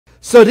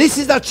So this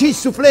is our cheese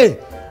souffle.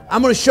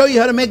 I'm going to show you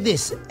how to make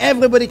this.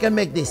 Everybody can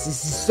make this.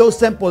 This is so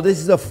simple. This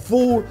is a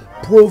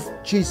foolproof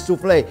cheese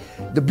souffle.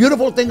 The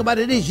beautiful thing about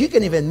it is you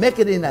can even make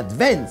it in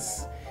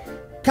advance,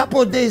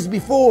 couple of days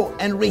before,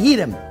 and reheat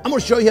them. I'm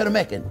going to show you how to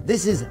make it.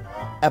 This is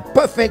a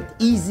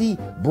perfect, easy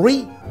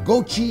brie,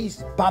 goat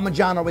cheese,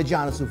 Parmigiano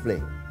Reggiano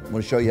souffle. I'm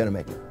going to show you how to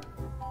make it.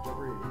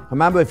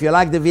 Remember, if you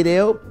like the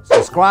video,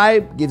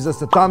 subscribe, gives us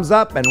a thumbs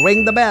up, and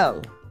ring the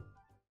bell.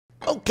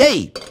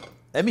 Okay,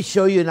 let me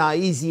show you how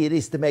easy it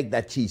is to make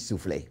that cheese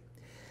souffle.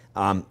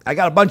 I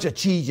got a bunch of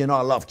cheese, you know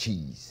I love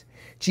cheese.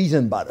 Cheese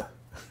and butter.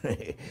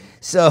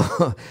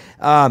 So,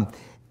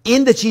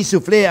 in the cheese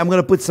souffle, I'm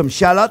going to put some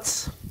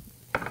shallots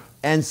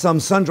and some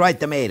sun-dried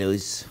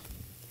tomatoes.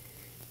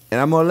 And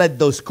I'm going to let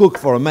those cook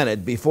for a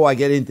minute before I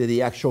get into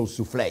the actual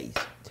souffles.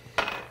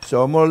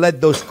 So I'm going to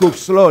let those cook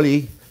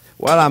slowly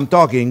while I'm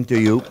talking to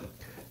you.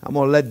 I'm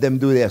going to let them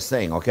do their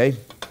thing, okay?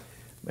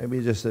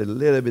 Maybe just a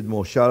little bit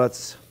more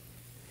shallots.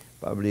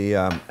 Probably,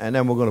 and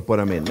then we're going to put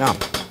them in. Now,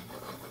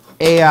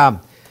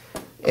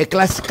 a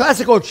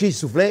classical cheese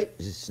souffle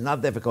is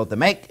not difficult to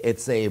make.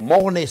 It's a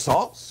Mornay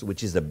sauce,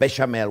 which is a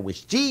bechamel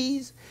with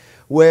cheese,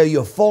 where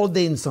you fold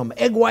in some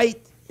egg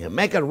white, you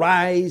make it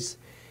rise,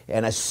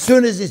 and as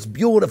soon as it's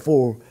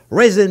beautiful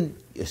resin,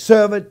 you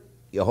serve it,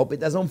 you hope it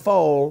doesn't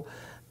fall,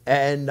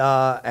 and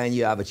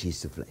you have a cheese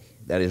souffle.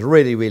 That is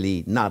really,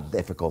 really not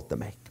difficult to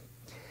make.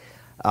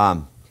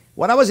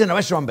 When I was in the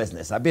restaurant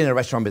business, I've been in the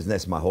restaurant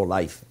business my whole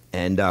life,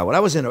 and when I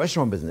was in the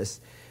restaurant business,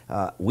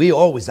 we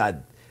always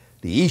had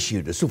the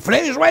issue, the souffle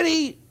is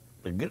ready,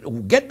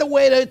 get the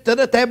waiter to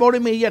the table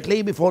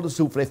immediately before the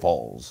souffle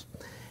falls.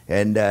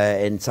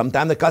 And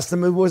sometimes the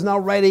customer was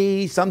not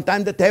ready,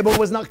 sometimes the table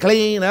was not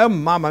clean, oh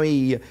mamma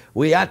mia,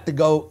 we had to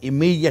go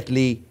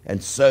immediately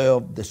and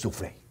serve the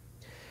souffle.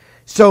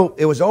 So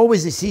it was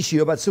always this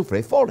issue about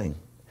souffle falling.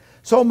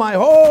 So my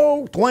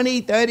whole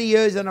 20, 30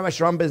 years in the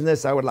restaurant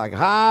business, I was like,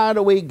 how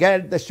do we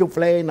get the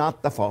souffle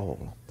not to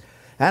fall?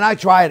 And I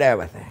tried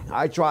everything.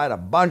 I tried a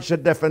bunch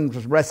of different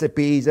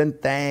recipes and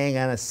things,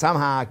 and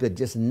somehow I could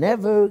just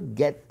never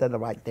get to the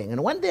right thing.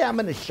 And one day I'm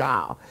in the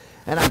shower,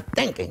 and I'm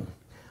thinking,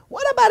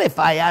 what about if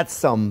I add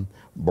some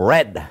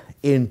bread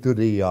into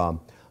the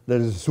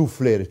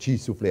souffle, the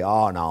cheese souffle?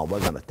 Oh no,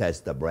 we're gonna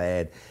test the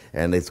bread,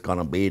 and it's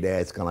gonna be there,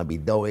 it's gonna be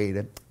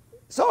doughy.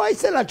 So I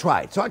said I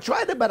tried. So I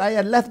tried it, but I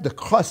had left the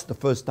crust the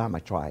first time I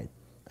tried.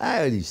 I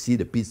already see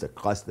the piece of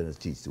crust in the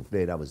cheese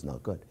souffle, that was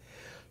not good.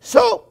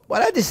 So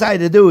what I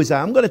decided to do is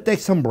I'm going to take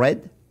some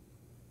bread,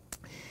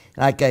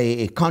 like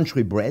a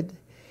country bread,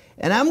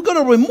 and I'm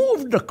going to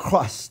remove the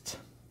crust.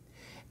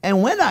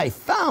 And when I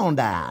found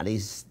out,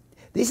 this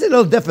is a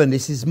little different.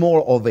 This is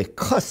more of a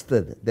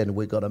custard than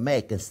we're going to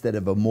make instead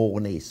of a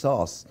Mornay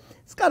sauce.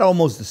 It's got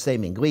almost the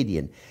same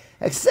ingredient,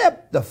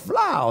 except the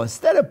flour,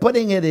 instead of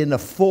putting it in the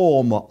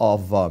form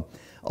of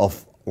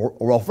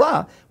raw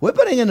flour, we're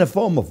putting it in the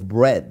form of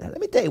bread. Now,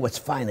 let me tell you what's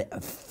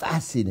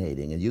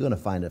fascinating, and you're going to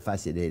find it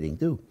fascinating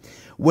too.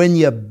 When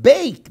you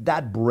bake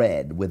that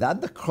bread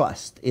without the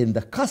crust in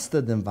the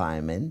custard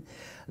environment,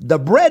 the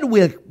bread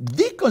will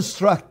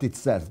deconstruct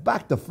itself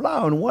back to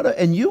flour and water,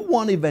 and you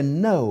won't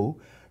even know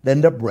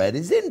that the bread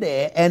is in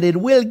there, and it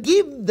will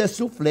give the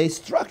souffle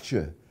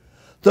structure.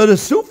 So the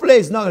souffle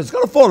is not, it's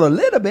going to fall a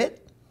little bit,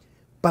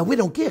 but we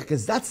don't care,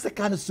 because that's the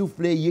kind of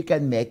souffle you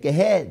can make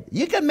ahead.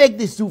 You can make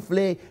this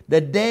souffle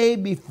the day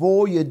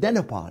before your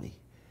dinner party.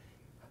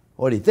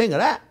 What do you think of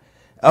that?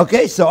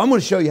 Okay, so I'm going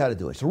to show you how to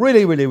do it. It's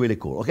really, really, really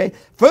cool, okay?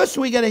 First,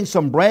 we're getting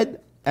some bread,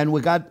 and we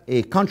got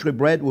a country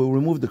bread. We'll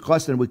remove the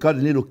crust, and we cut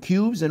in little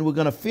cubes, and we're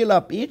going to fill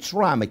up each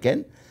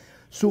ramekin,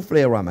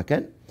 souffle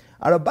ramekin,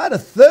 at about a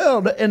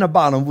third in the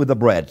bottom with the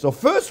bread. So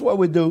first what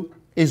we do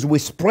is we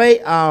spray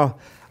our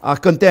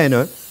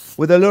container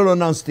with a little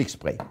non-stick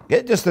spray.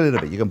 Okay, just a little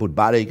bit. You can put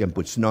butter, you can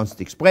put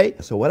non-stick spray.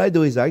 So what I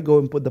do is I go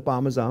and put the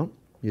Parmesan.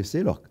 You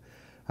see, look.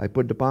 I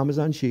put the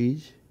Parmesan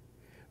cheese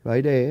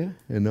right there.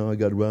 And now I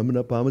got ramen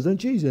up Parmesan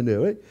cheese in there,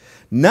 right?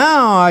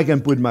 Now I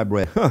can put my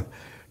bread.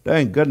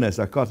 Thank goodness,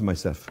 I caught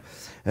myself.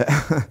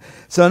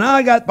 So now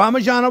I got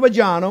Parmigiano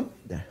Reggiano.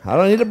 I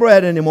don't need the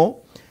bread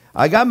anymore.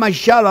 I got my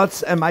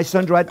shallots and my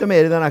sun-dried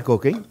tomato that are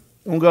cooking.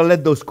 I'm going to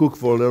let those cook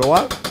for a little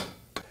while.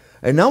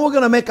 And now we're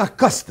going to make a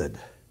custard.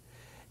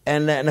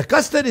 And the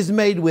custard is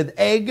made with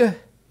egg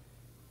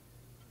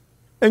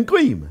and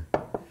cream.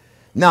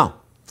 Now,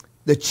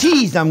 the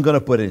cheese I'm going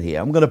to put in here,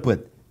 I'm going to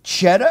put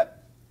cheddar,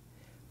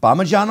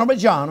 Parmigiano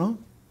Reggiano,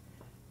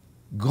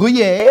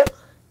 Gruyere,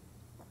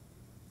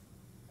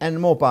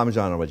 and more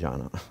Parmigiano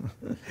Reggiano.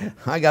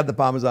 I got the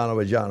Parmigiano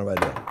Reggiano right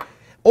there.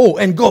 Oh,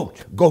 and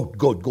goat. I'm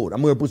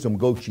going to put some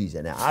goat cheese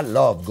in there. I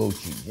love goat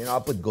cheese. You know, I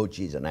put goat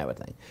cheese in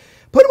everything.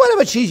 Put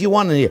whatever cheese you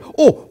want in here.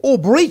 Oh,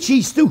 brie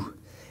cheese too.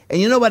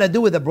 And you know what I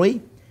do with the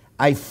brie?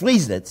 I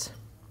freeze it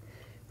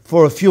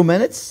for a few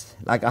minutes,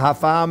 like a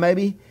half hour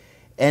maybe,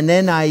 and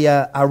then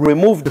I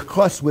remove the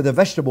crust with a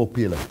vegetable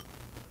peeler.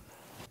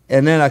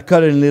 And then I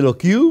cut it in little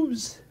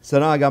cubes, so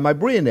now I got my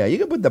brie in there. You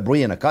can put the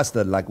brie in a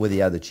custard like with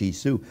the other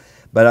cheese too,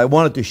 but I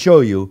wanted to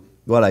show you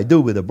what I do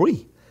with the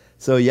brie.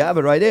 So you have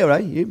it right there,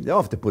 right? You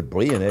don't have to put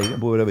brie in there. You can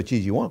put whatever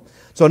cheese you want.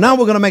 So now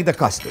we're going to make the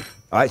custard.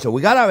 All right, so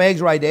we got our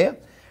eggs right there,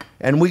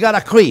 and we got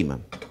our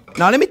cream.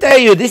 Now let me tell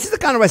you, this is the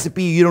kind of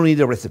recipe you don't need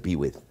a recipe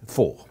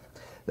for.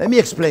 Let me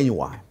explain you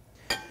why.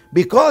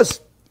 Because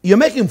you're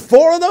making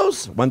 4 of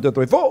those, 1, 2,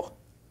 3, 4.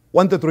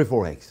 1, 2, 3,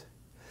 4 eggs.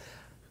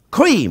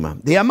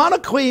 Cream, the amount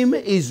of cream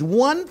is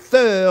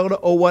 1/3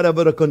 or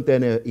whatever the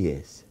container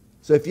is.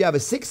 So if you have a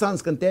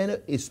 6-ounce container,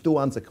 it's 2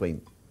 ounces of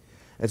cream.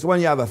 It's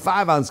when you have a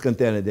 5-ounce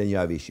container, then you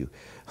have issue.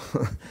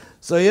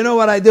 So you know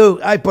what I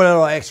do? I put a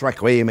little extra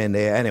cream in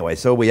there. Anyway,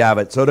 so we have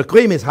it. So the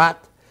cream is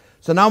hot.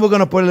 So now we're going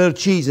to put a little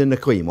cheese in the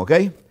cream,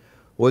 okay?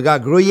 We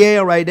got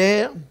Gruyere right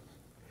there.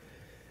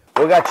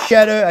 We got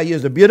cheddar. I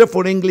use a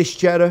beautiful English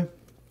cheddar.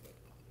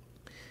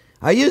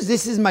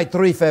 This is my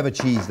 3 favorite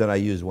cheese that I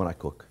use when I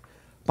cook.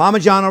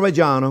 Parmigiano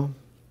Reggiano.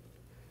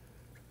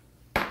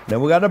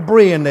 Then we got a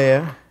brie in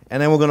there. And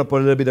then we're going to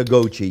put a little bit of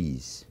goat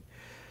cheese.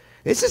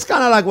 This is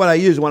kind of like what I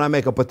use when I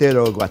make a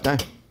potato au gratin.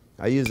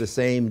 I use the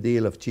same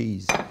deal of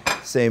cheese,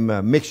 same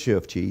mixture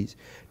of cheese.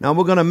 Now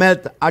we're going to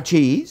melt our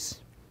cheese.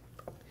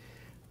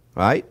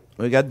 Right?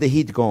 We got the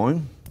heat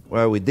going.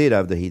 Well, we did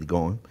have the heat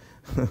going.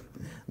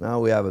 Now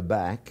we have it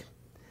back.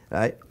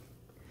 Right?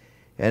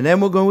 And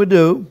then we're going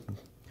to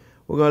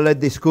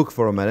let this cook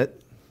for a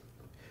minute.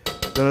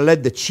 We're going to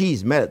let the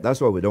cheese melt.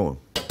 That's what we're doing.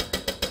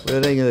 We're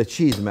letting the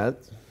cheese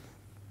melt.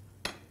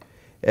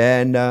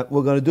 And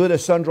we're going to do the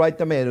sun-dried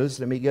tomatoes.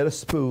 Let me get a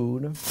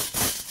spoon.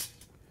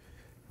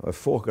 Or a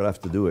fork I'll have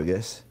to do, I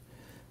guess.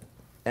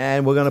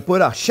 And we're going to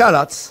put our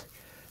shallots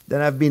that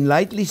have been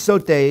lightly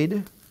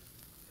sauteed.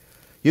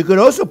 You could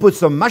also put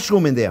some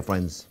mushroom in there,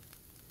 friends.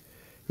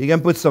 You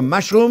can put some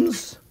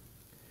mushrooms,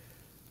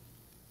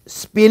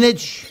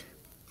 spinach,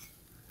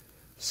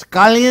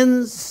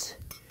 scallions.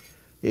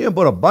 You can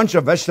put a bunch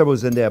of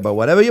vegetables in there, but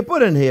whatever you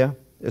put in here,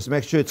 just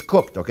make sure it's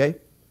cooked, okay?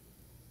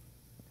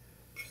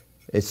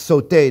 It's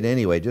sauteed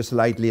anyway, just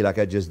lightly like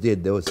I just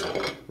did those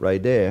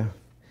right there.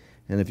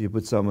 And if you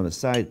put some on the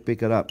side,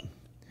 pick it up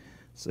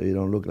so you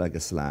don't look like a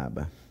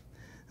slab.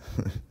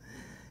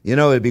 You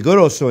know, it'd be good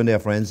also in there,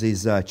 friends,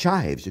 is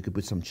chives. You could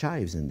put some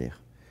chives in there.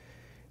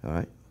 All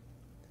right?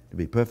 It'd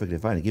be perfectly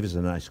fine. It gives us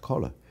a nice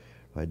color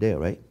right there,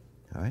 right?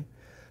 All right?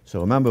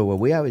 So remember what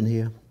we have in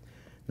here.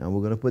 Now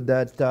we're going to put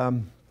that.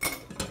 All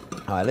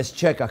right, let's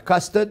check our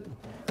custard.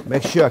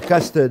 Make sure our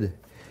custard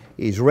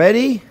is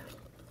ready.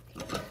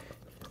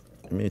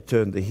 Let me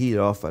turn the heat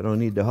off. I don't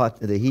need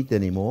the heat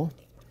anymore.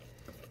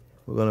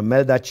 We're going to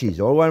melt that cheese.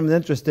 All I'm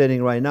interested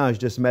in right now is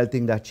just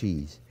melting that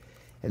cheese.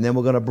 And then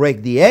we're going to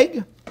break the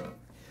egg.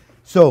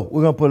 So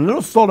we're going to put a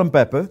little salt and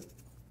pepper.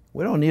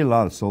 We don't need a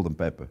lot of salt and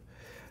pepper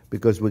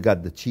because we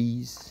got the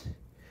cheese,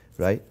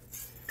 right?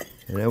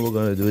 And then we're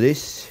going to do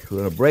this. We're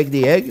going to break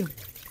the egg.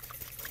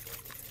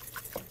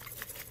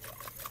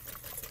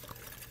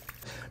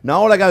 Now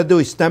all I got to do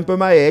is temper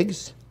my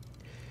eggs.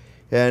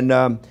 And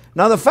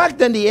now the fact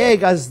that the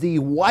egg has the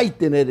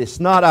white in it, it's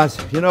not as,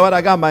 you know what,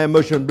 I got my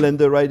immersion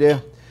blender right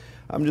there.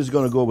 I'm just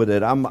going to go with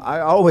it.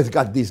 I always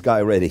got this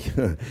guy ready.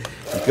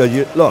 Because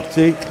you, look,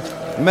 see,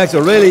 it makes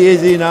it really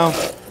easy now.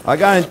 I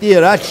guarantee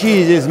you that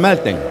cheese is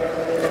melting.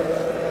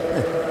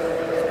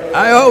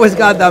 I always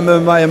got that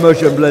my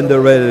immersion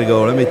blender ready to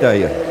go, let me tell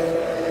you.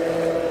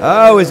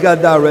 I always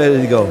got that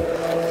ready to go.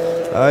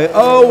 I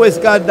always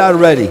got that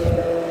ready.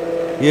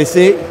 You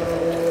see?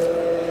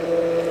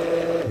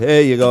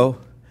 There you go.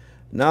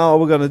 Now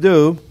what we're going to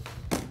do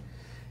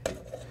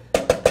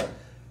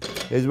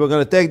is we're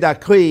going to take that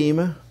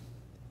cream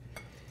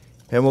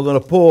and we're going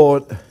to pour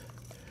it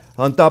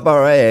on top of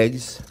our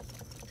eggs.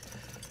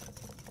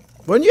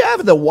 When you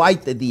have the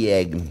white of the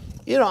egg,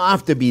 you don't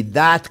have to be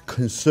that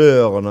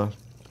concerned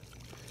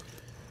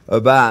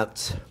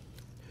about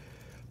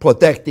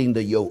protecting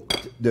the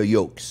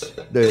yolks.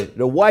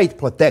 The white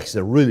protects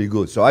it really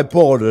good. So I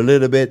poured a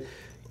little bit.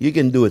 You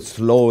can do it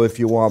slow if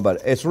you want,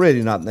 but it's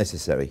really not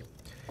necessary.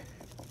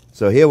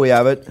 So here we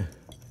have it.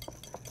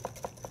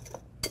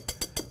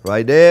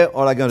 Right there.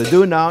 All I'm going to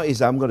do now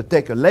is I'm going to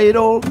take a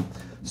ladle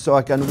so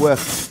I can work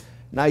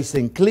nice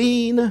and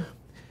clean.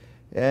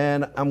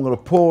 And I'm going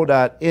to pour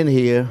that in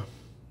here.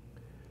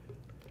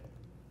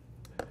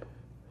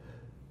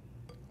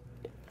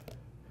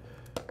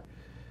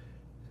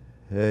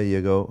 There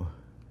you go.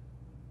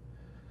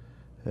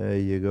 There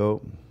you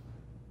go.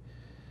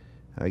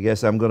 I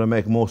guess I'm going to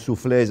make more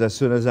soufflés as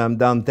soon as I'm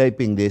done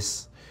taping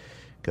this,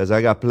 because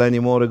I got plenty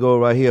more to go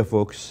right here,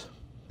 folks.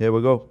 Here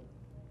we go.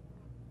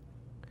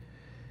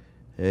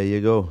 There you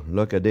go.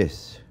 Look at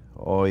this.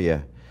 Oh,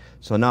 yeah.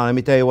 So now let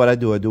me tell you what I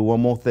do. I do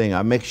one more thing.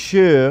 I make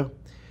sure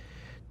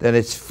that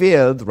it's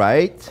filled,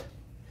 right?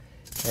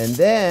 And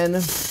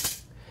then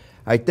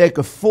I take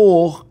a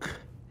fork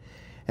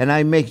and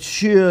I make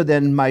sure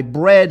that my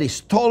bread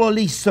is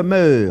totally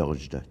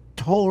submerged.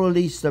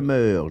 Totally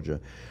submerged.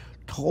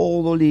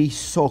 Totally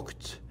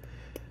soaked.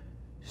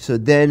 So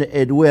then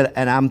it will,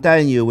 and I'm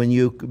telling you, when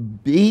you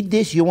eat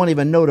this, you won't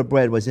even know the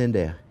bread was in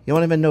there. You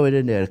won't even know it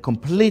in there.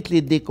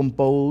 Completely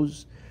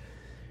decompose,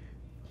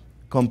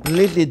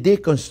 completely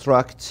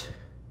deconstruct.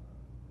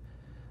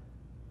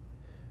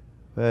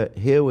 But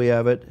here we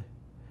have it.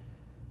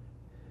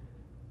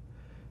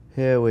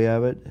 Here we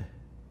have it.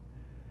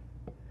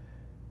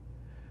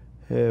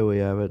 Here we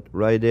have it,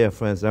 right there,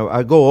 friends. Now,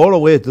 I go all the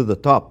way to the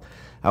top.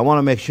 I want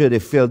to make sure they're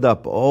filled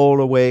up all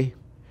the way.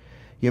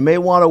 You may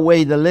want to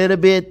wait a little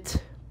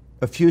bit,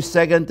 a few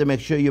seconds, to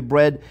make sure your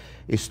bread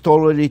is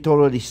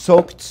totally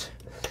soaked.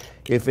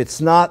 If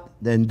it's not,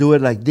 then do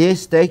it like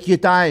this. Take your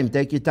time,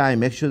 take your time.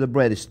 Make sure the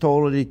bread is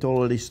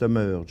totally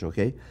submerged,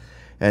 okay?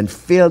 And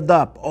filled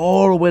up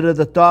all the way to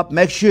the top.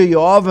 Make sure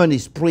your oven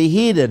is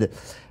preheated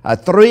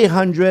at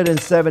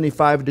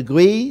 375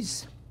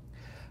 degrees.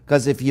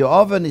 Because if your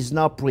oven is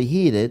not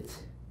preheated,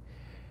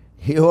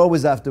 you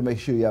always have to make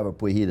sure you have a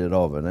preheated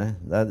oven. Eh?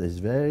 That is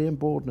very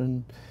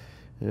important.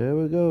 There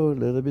we go, a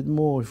little bit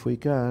more if we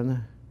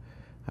can.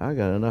 I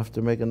got enough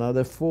to make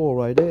another 4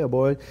 right there,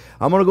 boy.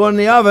 I'm going to go in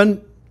the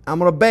oven. I'm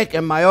going to bake,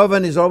 and my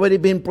oven has already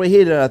been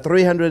preheated at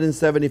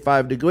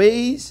 375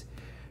 degrees.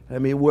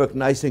 Let me work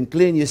nice and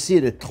clean. You see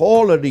the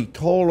totally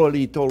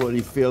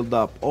filled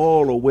up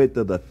all the way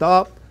to the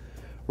top.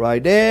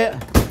 Right there.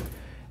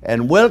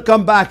 And we'll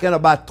come back in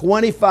about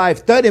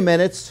 25-30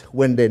 minutes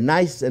when they're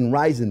nice and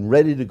rising,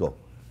 ready to go.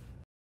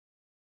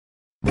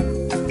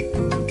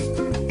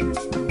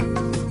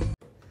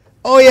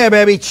 Oh yeah,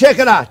 baby, check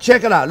it out,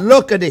 check it out.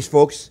 Look at this,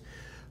 folks.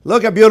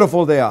 Look how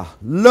beautiful they are.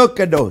 Look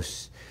at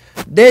those.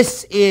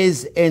 This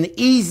is an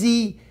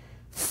easy,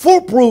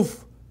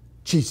 foolproof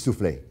cheese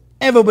souffle.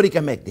 Everybody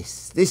can make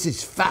this. This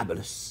is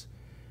fabulous.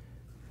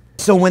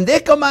 So when they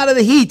come out of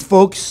the heat,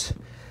 folks,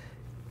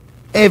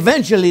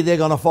 eventually they're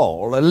going to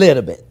fall a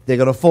little bit. They're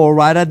going to fall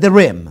right at the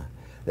rim.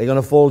 They're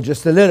going to fall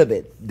just a little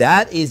bit.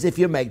 That is if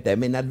you make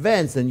them in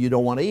advance and you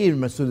don't want to eat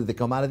them as soon as they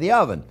come out of the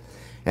oven.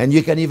 And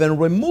you can even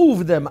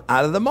remove them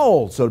out of the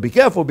mold. So be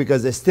careful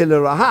because they're still a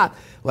little hot.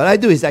 What I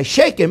do is I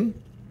shake them.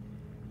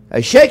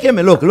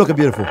 And look how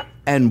beautiful.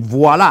 And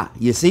voila,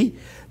 you see?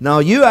 Now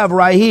you have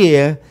right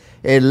here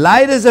a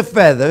light as a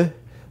feather,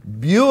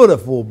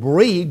 beautiful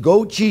brie,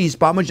 goat cheese,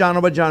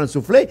 Parmigiano Reggiano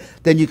soufflé.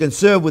 Then you can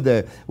serve with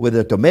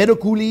a tomato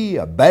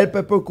coulis, a bell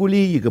pepper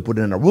coulis. You can put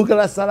an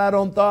arugula salad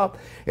on top.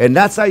 And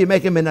that's how you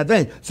make them in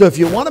advance. So if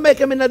you want to make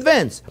them in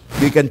advance,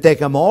 you can take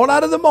them all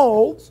out of the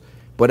molds,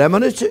 put them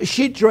on a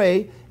sheet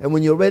tray, and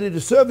when you're ready to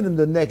serve them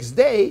the next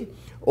day,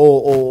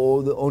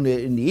 or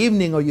in the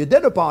evening or your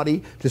dinner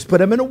party, just put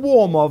them in a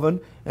warm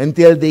oven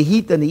until the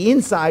heat on the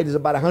inside is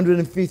about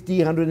 150,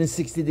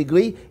 160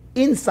 degrees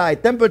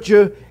inside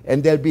temperature,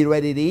 and they'll be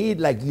ready to eat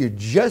like you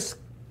just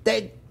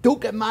took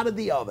them out of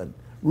the oven.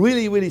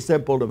 Really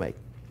simple to make.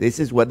 This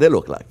is what they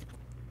look like.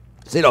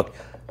 See, look,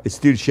 it's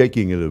still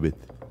shaking a little bit.